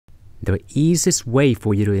The easiest way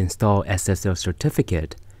for you to install SSL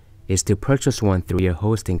Certificate is to purchase one through your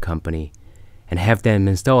hosting company and have them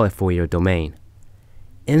install it for your domain.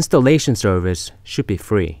 Installation service should be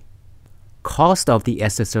free. Cost of the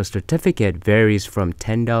SSL Certificate varies from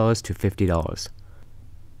 $10 to $50.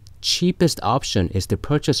 Cheapest option is to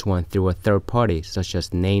purchase one through a third party such as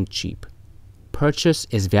Namecheap. Purchase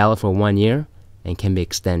is valid for 1 year and can be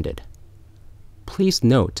extended. Please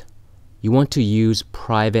note, you want to use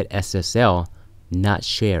Private SSL, not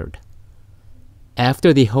shared.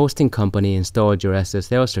 After the hosting company installed your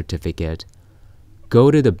SSL certificate,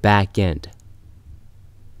 go to the backend.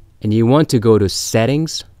 And you want to go to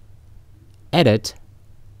Settings, Edit,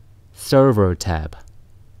 Server tab.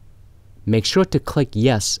 Make sure to click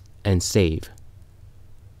Yes and save.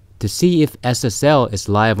 To see if SSL is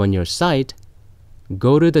live on your site,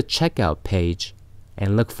 go to the checkout page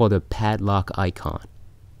and look for the padlock icon.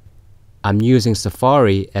 I'm using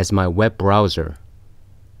Safari as my web browser,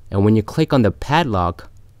 and when you click on the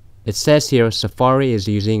padlock, it says here Safari is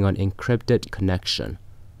using an encrypted connection.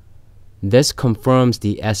 This confirms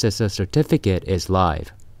the SSL certificate is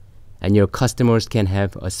live, and your customers can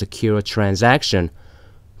have a secure transaction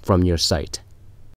from your site.